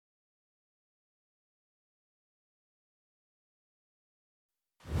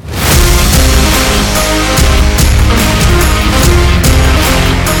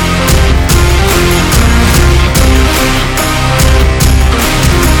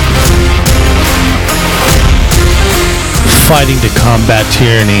fighting to combat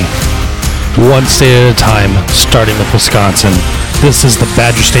tyranny, one state at a time, starting with Wisconsin. This is the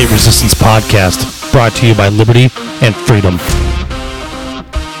Badger State Resistance Podcast, brought to you by Liberty and Freedom.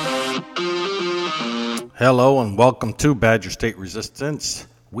 Hello and welcome to Badger State Resistance,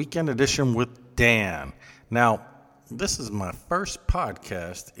 Weekend Edition with Dan. Now, this is my first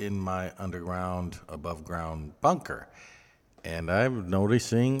podcast in my underground, above-ground bunker, and I'm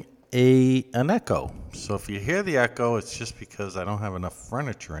noticing an echo. So if you hear the echo, it's just because I don't have enough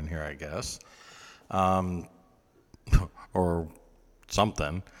furniture in here, I guess, or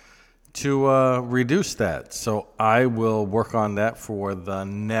something, to reduce that. So I will work on that for the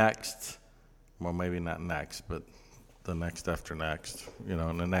next, well, maybe not next, but the next after next, in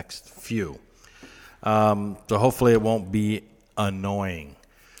the next few. So hopefully it won't be annoying.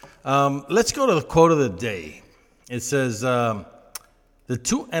 Let's go to the quote of the day. It says, the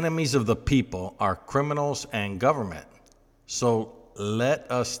two enemies of the people are criminals and government. So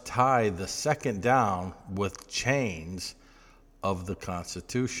let us tie the second down with chains of the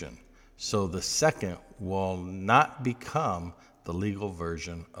Constitution, so the second will not become the legal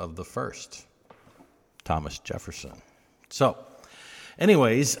version of the first. Thomas Jefferson. So,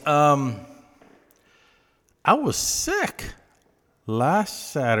 anyways, I was sick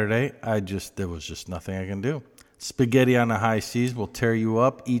last Saturday. There was just nothing I can do. Spaghetti on the high seas will tear you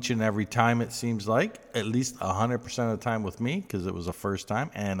up each and every time, it seems like, at least 100% of the time with me, because it was the first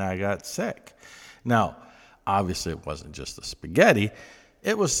time, and I got sick. Now, obviously it wasn't just the spaghetti.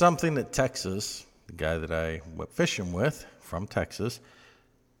 It was something that Texas, the guy that I went fishing with from Texas,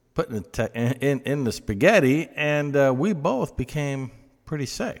 put in the spaghetti, and we both became pretty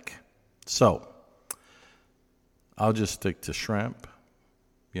sick. So, I'll just stick to shrimp,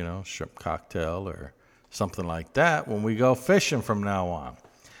 shrimp cocktail or something like that when we go fishing from now on.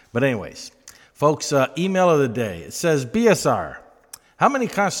 But anyways, folks, email of the day. It says, BSR, how many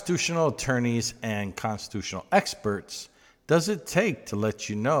constitutional attorneys and constitutional experts does it take to let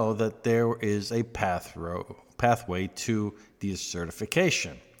you know that there is a pathway to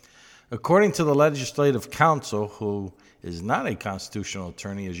decertification? According to the Legislative Council, who is not a constitutional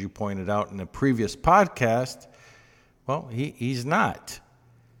attorney, as you pointed out in a previous podcast, well, he's not.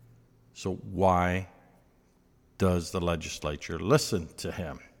 So why does the legislature listen to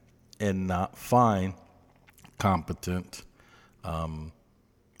him and not find competent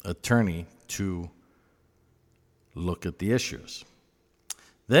attorney to look at the issues?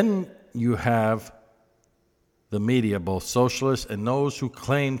 Then you have the media, both socialists and those who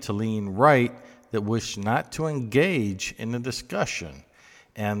claim to lean right, that wish not to engage in the discussion,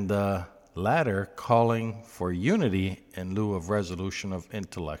 and the latter calling for unity in lieu of resolution of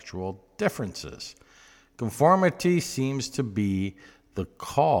intellectual differences. Conformity seems to be the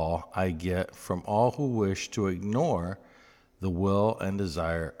call I get from all who wish to ignore the will and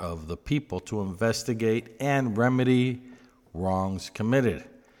desire of the people to investigate and remedy wrongs committed.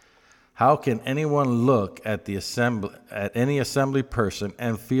 How can anyone look at any assembly person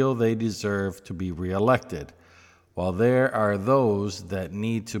and feel they deserve to be reelected, while there are those that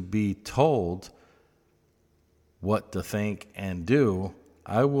need to be told what to think and do?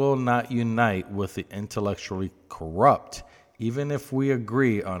 I will not unite with the intellectually corrupt, even if we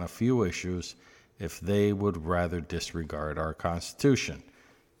agree on a few issues, if they would rather disregard our Constitution.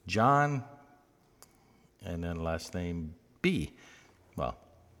 John, and then last name B. Well,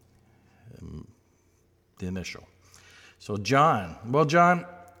 the initial. So John. Well, John,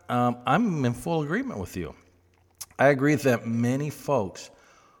 I'm in full agreement with you. I agree that many folks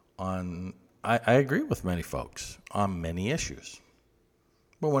I agree with many folks on many issues.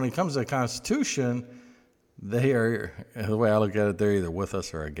 But when it comes to the Constitution, they are, the way I look at it, they're either with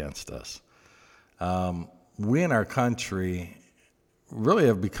us or against us. We in our country really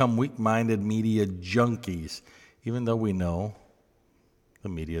have become weak-minded media junkies, even though we know the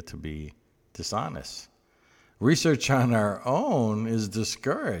media to be dishonest. Research on our own is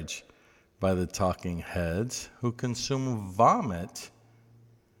discouraged by the talking heads who consume vomit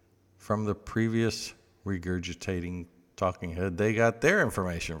from the previous regurgitating talking head they got their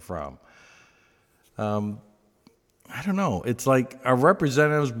information from. I don't know. It's like our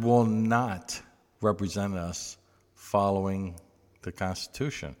representatives will not represent us following the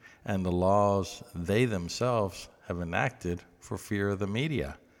Constitution and the laws they themselves have enacted for fear of the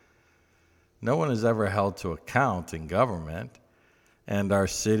media. No one is ever held to account in government, and our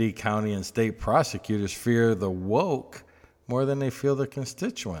city, county, and state prosecutors fear the woke more than they feel the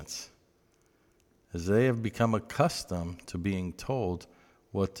constituents, as they have become accustomed to being told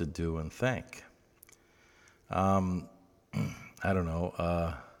what to do and think. I don't know.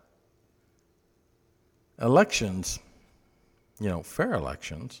 Elections fair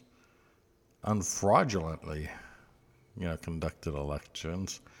elections, unfraudulently, conducted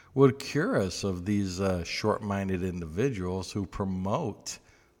elections, would cure us of these short-minded individuals who promote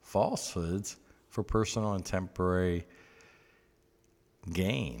falsehoods for personal and temporary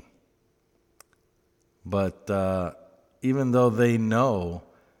gain. But even though they know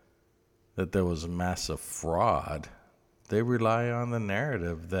that there was massive fraud, they rely on the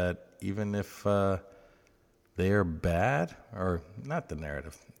narrative that even if they are bad, or not the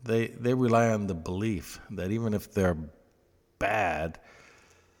narrative, they rely on the belief that even if they're bad,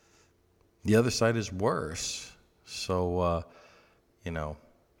 the other side is worse. So,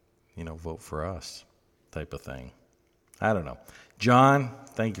 vote for us type of thing. I don't know. John,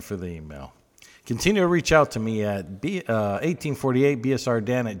 thank you for the email. Continue to reach out to me at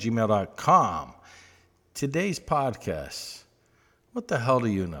 1848bsrdan@gmail.com. Today's podcast, what the hell do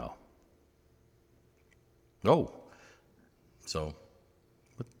you know? Oh, so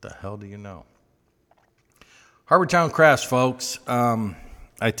what the hell do you know? Harbortown Crafts, folks.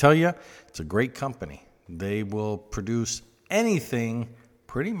 I tell you, it's a great company. They will produce anything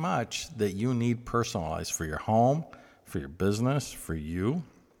pretty much that you need personalized for your home, for your business, for you.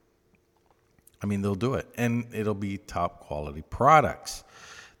 I mean, they'll do it, and it'll be top quality products.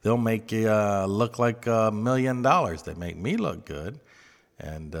 They'll make you look like $1 million. They make me look good,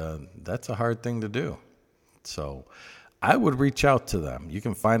 and that's a hard thing to do. So I would reach out to them. You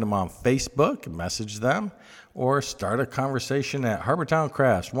can find them on Facebook, message them, or start a conversation at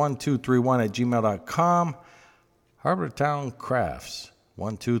harbortowncrafts1231@gmail.com.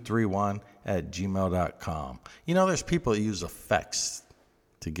 harbortowncrafts1231@gmail.com. There's people that use effects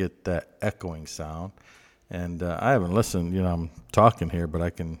to get that echoing sound. And I haven't listened, I'm talking here, but I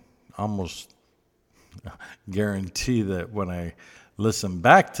can almost guarantee that when I listen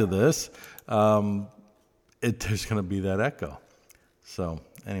back to this, there's going to be that echo. So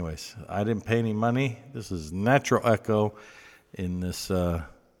anyways, I didn't pay any money. This is natural echo in this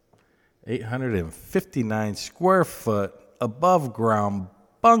 859 square foot above ground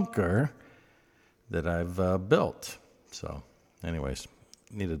bunker that I've built. So anyways,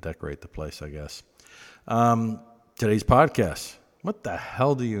 need to decorate the place, I guess. Today's podcast, what the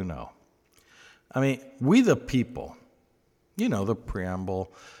hell do you know? I mean, we the people, the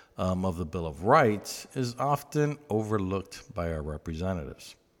preamble of the Bill of Rights is often overlooked by our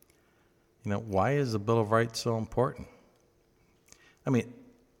representatives. Why is the Bill of Rights so important? I mean,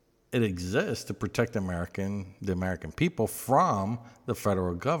 it exists to protect the American people from the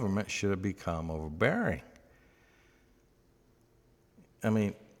federal government should it become overbearing. I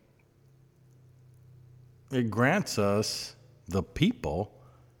mean, it grants us, the people,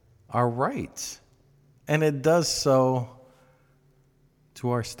 our rights. And it does so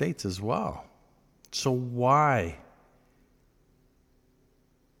to our states as well. So why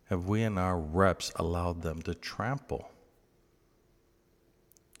have we and our reps allowed them to trample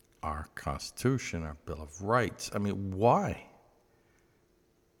our Constitution, our Bill of Rights? I mean, why?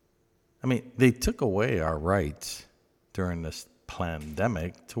 I mean, they took away our rights during this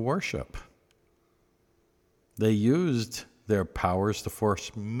pandemic to worship. They used their powers to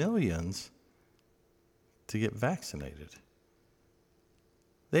force millions to get vaccinated.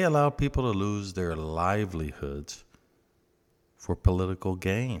 They allowed people to lose their livelihoods for political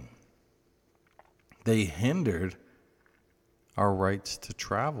gain. They hindered our rights to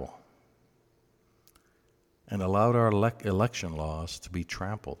travel and allowed our election laws to be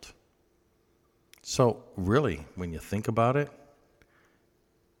trampled. So really, when you think about it,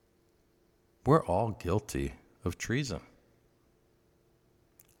 we're all guilty of treason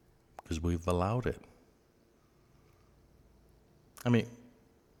because we've allowed it. I mean,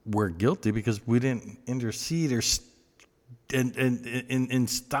 we're guilty because we didn't intercede in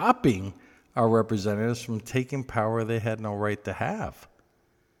stopping our representatives from taking power they had no right to have.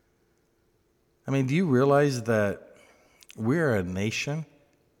 I mean, do you realize that we're a nation?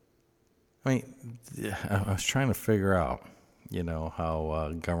 I mean, I was trying to figure out,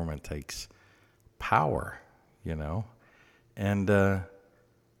 how government takes power, and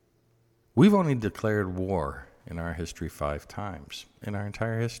we've only declared war in our history 5 times in our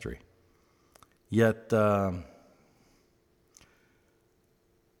entire history. Yet,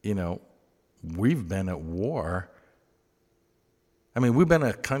 we've been at war. I mean, we've been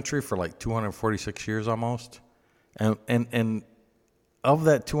a country for like 246 years almost. And of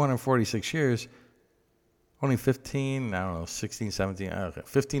that 246 years, only 15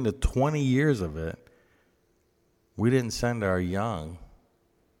 to 20 years of it, we didn't send our young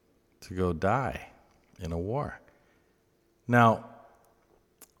to go die in a war. Now,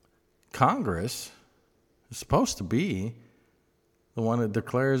 Congress is supposed to be the one that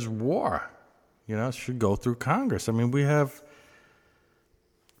declares war, should go through Congress. I mean, we have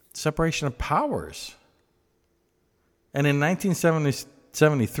separation of powers. And in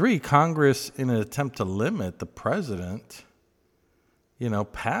 1973, Congress, in an attempt to limit the president,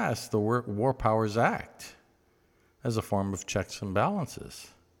 passed the War Powers Act as a form of checks and balances.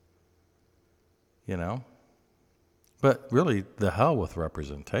 But really, the hell with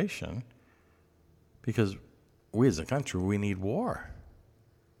representation, because we as a country, we need war.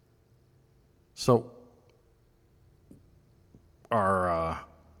 So our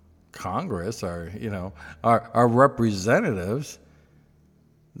Congress, our representatives,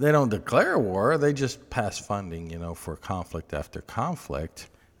 they don't declare war. They just pass funding, for conflict after conflict,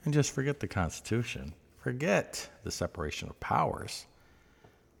 and just forget the Constitution. Forget the separation of powers.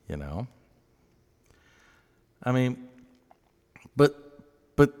 I mean, but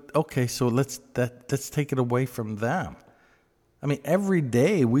okay. So let's take it away from them. I mean, every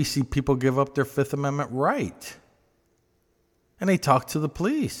day we see people give up their Fifth Amendment right, and they talk to the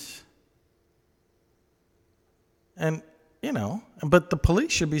police. And but the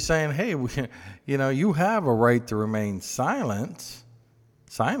police should be saying, "Hey, you have a right to remain silent."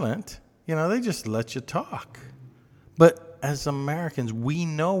 They just let you talk. But as Americans, we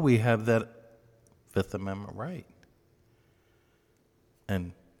know we have that Fifth Amendment right,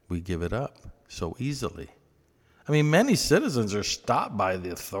 and we give it up so easily. I mean, many citizens are stopped by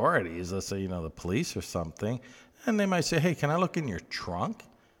the authorities, let's say, the police or something, and they might say, "Hey, can I look in your trunk?"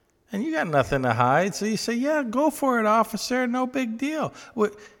 And you got nothing to hide, so you say, "Yeah, go for it, officer, no big deal."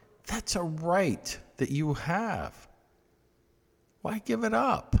 Well, that's a right that you have. Why give it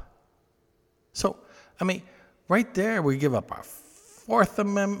up? So, I mean, right there, we give up our Fourth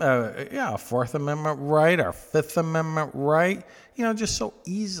Amendment right, our Fifth Amendment right, just so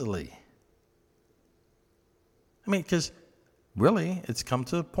easily. I mean, because really, it's come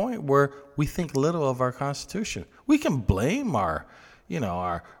to the point where we think little of our Constitution. We can blame our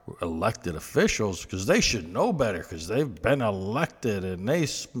elected officials because they should know better because they've been elected and they,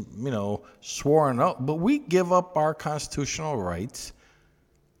 sworn up. But we give up our constitutional rights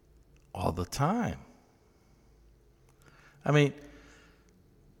all the time. I mean,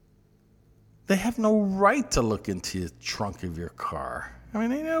 they have no right to look into the trunk of your car. I mean,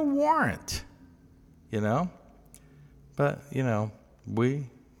 they need a warrant, But,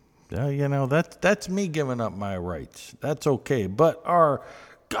 that's me giving up my rights. That's okay. But our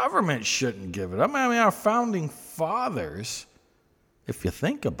government shouldn't give it up. I mean, our founding fathers, if you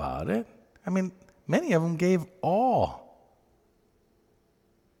think about it, many of them gave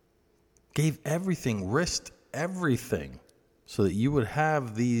everything, risked everything so that you would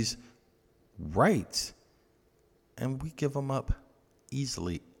have these rights. And we give them up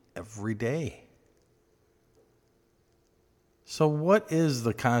easily every day. So what is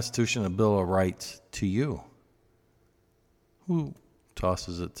the Constitution and Bill of Rights to you? Who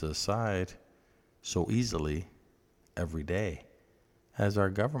tosses it to the side so easily every day, as our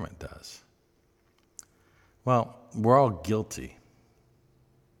government does? Well, we're all guilty,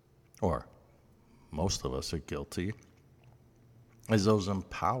 or most of us are guilty, as those in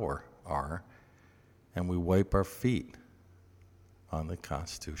power are, and we wipe our feet on the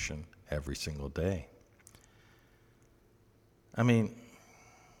Constitution every single day. I mean,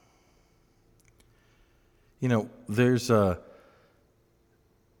 there used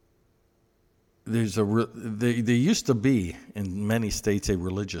to be in many states a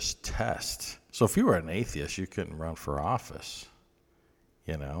religious test. So if you were an atheist, you couldn't run for office,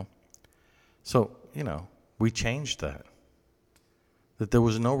 So, we changed that there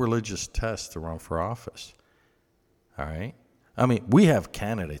was no religious test to run for office. All right? I mean, we have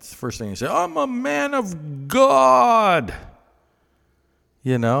candidates. The first thing you say, "I'm a man of God."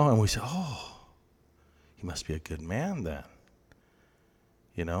 And we say, "Oh, he must be a good man then."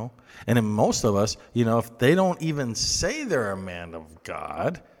 And in most of us, if they don't even say they're a man of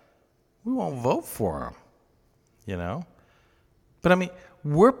God, we won't vote for them, But I mean,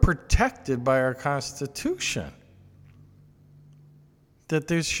 we're protected by our Constitution that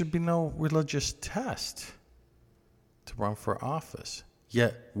there should be no religious test to run for office.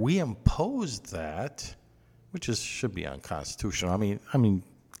 Yet we imposed that, which should be unconstitutional. I mean,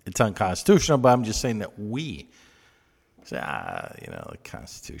 it's unconstitutional, but I'm just saying that we say, the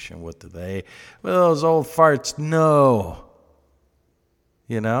Constitution, what do they? Well, those old farts know,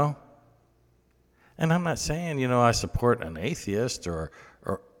 And I'm not saying, I support an atheist or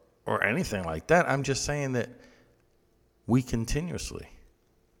anything like that. I'm just saying that we continuously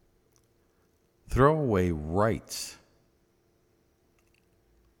throw away rights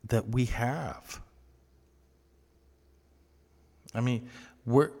that we have. I mean,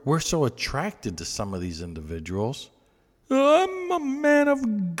 we're so attracted to some of these individuals. I'm a man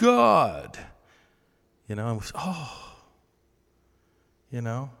of God. You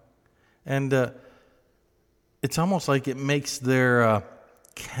know, and it's almost like it makes their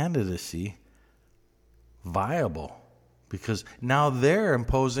candidacy viable, because now they're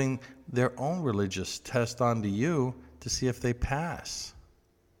imposing their own religious test onto you to see if they pass.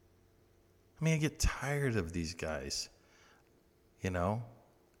 I mean, I get tired of these guys. I'm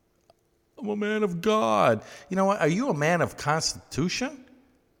a man of God. You know what? Are you a man of Constitution?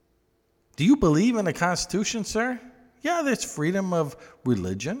 Do you believe in the Constitution, sir? Yeah, there's freedom of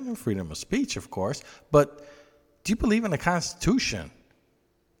religion and freedom of speech, of course. But do you believe in the Constitution?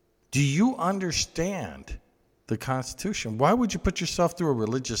 Do you understand the Constitution? Why would you put yourself through a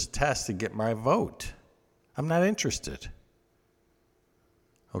religious test to get my vote? I'm not interested.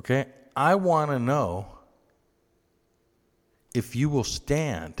 Okay? I want to know if you will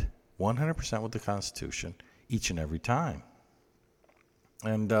stand 100% with the Constitution each and every time.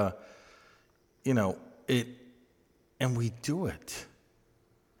 And, and we do it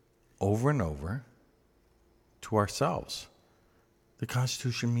over and over to ourselves. The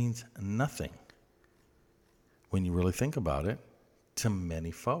Constitution means nothing, when you really think about it, to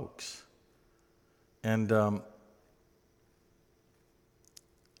many folks. And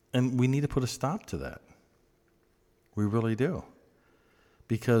we need to put a stop to that. We really do.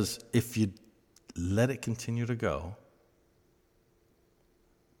 Because if you let it continue to go,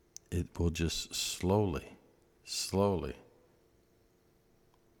 it will just slowly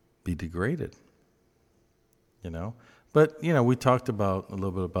be degraded. But, we talked a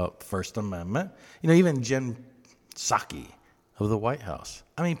little bit about the First Amendment. Even Jen Psaki of the White House,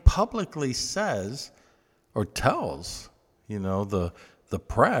 publicly says or tells, the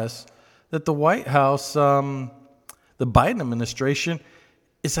press that the White House, the Biden administration,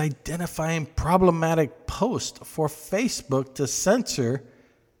 is identifying problematic posts for Facebook to censor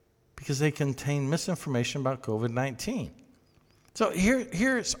because they contain misinformation about COVID-19. So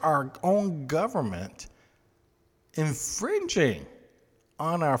here's our own government infringing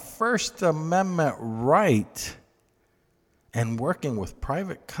on our First Amendment right and working with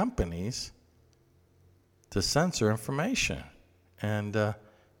private companies to censor information. And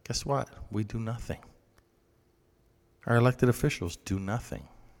guess what? We do nothing. Our elected officials do nothing.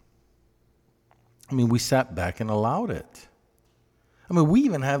 We sat back and allowed it. We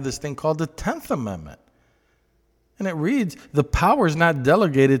even have this thing called the 10th Amendment. And it reads, the powers not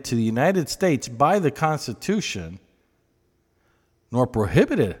delegated to the United States by the Constitution, nor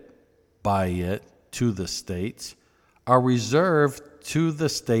prohibited by it to the states, are reserved to the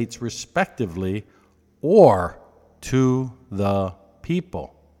states respectively, or to the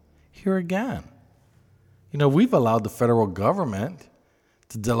people. Here again, we've allowed the federal government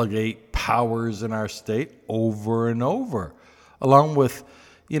to delegate powers in our state over and over, along with,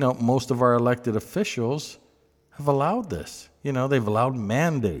 most of our elected officials have allowed this. They've allowed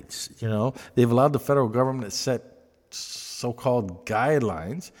mandates. They've allowed the federal government to set so-called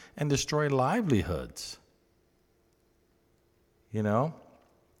guidelines and destroy livelihoods.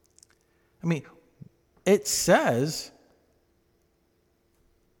 It says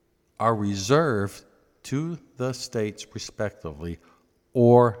are reserved to the states respectively,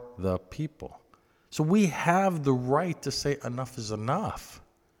 or the people. So we have the right to say enough is enough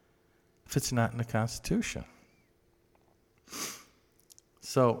if it's not in the Constitution.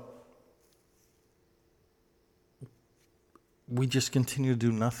 So we just continue to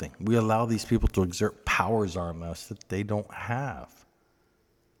do nothing. We allow these people to exert powers on us that they don't have.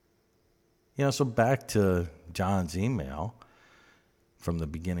 So back to John's email from the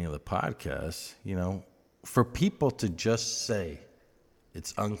beginning of the podcast, for people to just say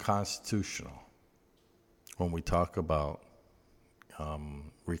it's unconstitutional when we talk about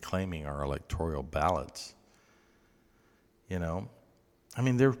reclaiming our electoral ballots,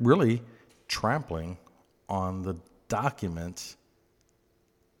 they're really trampling on the documents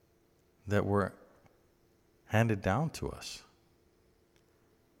that were handed down to us.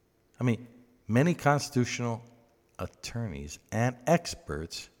 Many constitutional attorneys and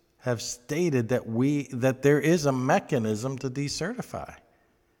experts have stated that there is a mechanism to decertify.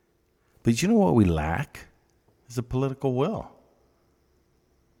 But you know what we lack is a political will.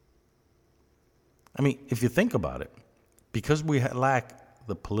 If you think about it, because we lack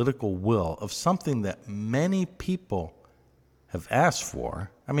the political will of something that many people have asked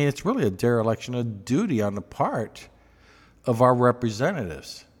for, it's really a dereliction of duty on the part of our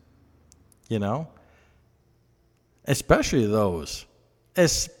representatives. Especially those that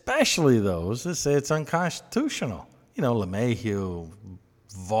say it's unconstitutional. LeMahieu,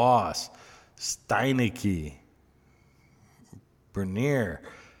 Voss, Steineke, Bernier.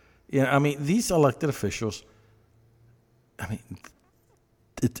 These elected officials,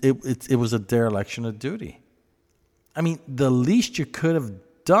 it was a dereliction of duty. The least you could have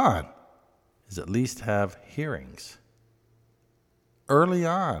done is at least have hearings early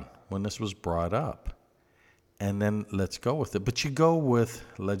on when this was brought up. And then let's go with it. But you go with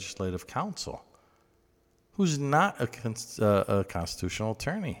legislative counsel, who's not a constitutional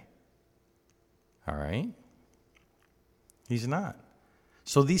attorney. All right? He's not.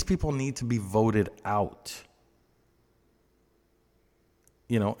 So these people need to be voted out.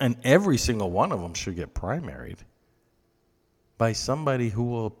 And every single one of them should get primaried by somebody who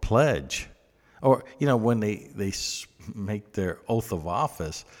will pledge. Or, when they make their oath of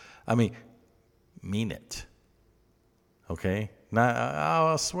office, mean it. Okay? Not,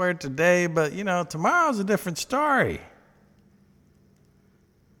 I'll swear today, but, tomorrow's a different story.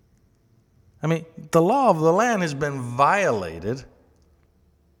 The law of the land has been violated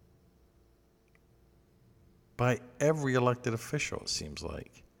by every elected official, it seems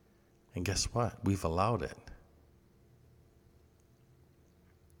like. And guess what? We've allowed it.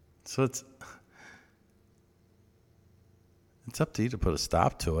 So it's up to you to put a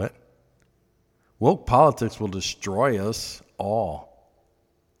stop to it. Woke politics will destroy us all.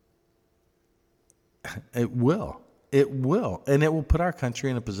 It will. It will. And it will put our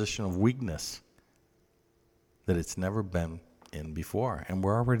country in a position of weakness that it's never been in before. And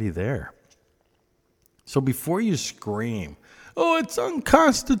we're already there. So before you scream, oh, it's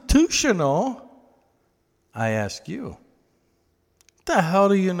unconstitutional, I ask you, what the hell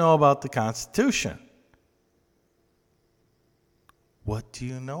do you know about the Constitution? What do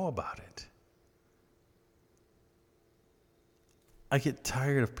you know about it? I get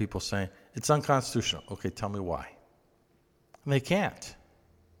tired of people saying, it's unconstitutional. Okay, tell me why. And they can't.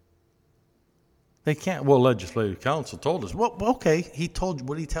 They can't. Well, legislative counsel told us. Well, okay, he told you.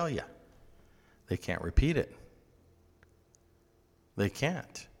 What did he tell you? They can't repeat it. They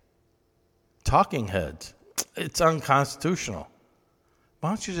can't. Talking heads, it's unconstitutional. Why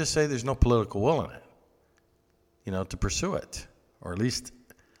don't you just say there's no political will in it, to pursue it? Or at least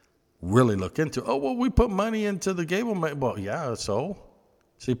really look into it. Oh, well, we put money into the Gable. Well, yeah, so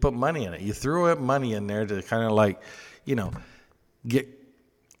you put money in it. You threw money in there to kind of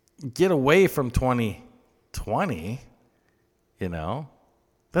get away from 2020,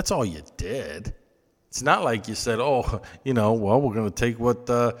 That's all you did. It's not like you said, oh, well, we're going to take what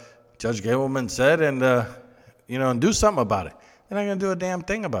Judge Gableman said and, and do something about it. They're not going to do a damn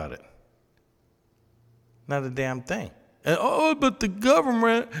thing about it. Not a damn thing. And, but the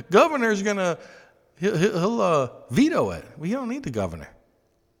governor's going to, he'll veto it. Well, you don't need the governor.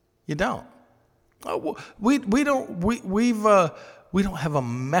 You don't. We don't have a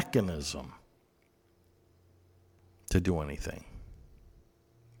mechanism to do anything.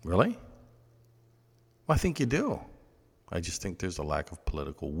 Really? Well, I think you do. I just think there's a lack of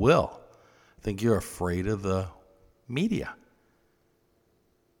political will. I think you're afraid of the media.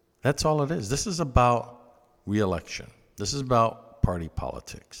 That's all it is. This is about re-election. This is about party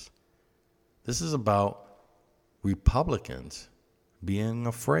politics. This is about Republicans being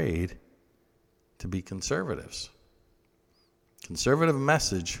afraid to be conservatives. Conservative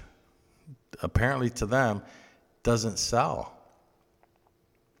message, apparently to them, doesn't sell.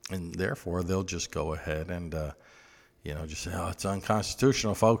 And therefore, they'll just go ahead and, just say, oh, it's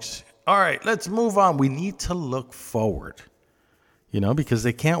unconstitutional, folks. All right, let's move on. We need to look forward, because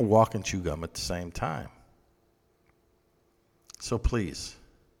they can't walk and chew gum at the same time. So please,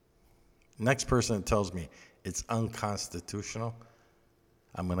 next person that tells me it's unconstitutional,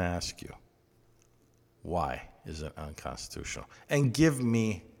 I'm going to ask you, why is it unconstitutional? And give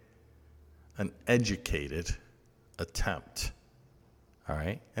me an educated attempt. All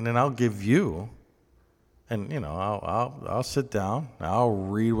right? And then I'll give you, and, I'll sit down, I'll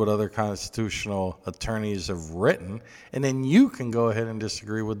read what other constitutional attorneys have written, and then you can go ahead and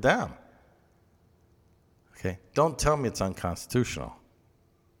disagree with them. Okay? Don't tell me it's unconstitutional.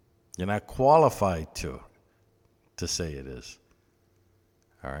 You're not qualified to say it is.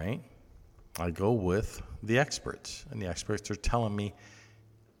 All right? I go with the experts, and the experts are telling me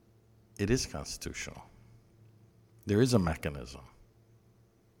it is constitutional. There is a mechanism.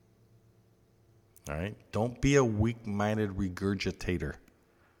 All right? Don't be a weak-minded regurgitator.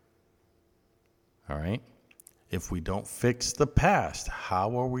 All right? If we don't fix the past,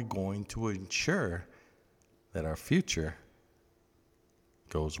 how are we going to ensure that our future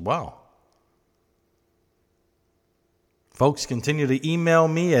goes well? Folks, continue to email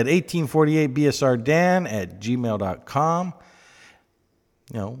me at 1848bsrdan@gmail.com.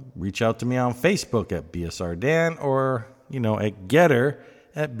 Reach out to me on Facebook at bsrdan or, at Getter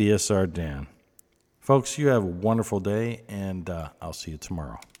at bsrdan. Folks, you have a wonderful day, and I'll see you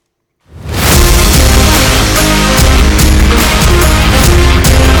tomorrow.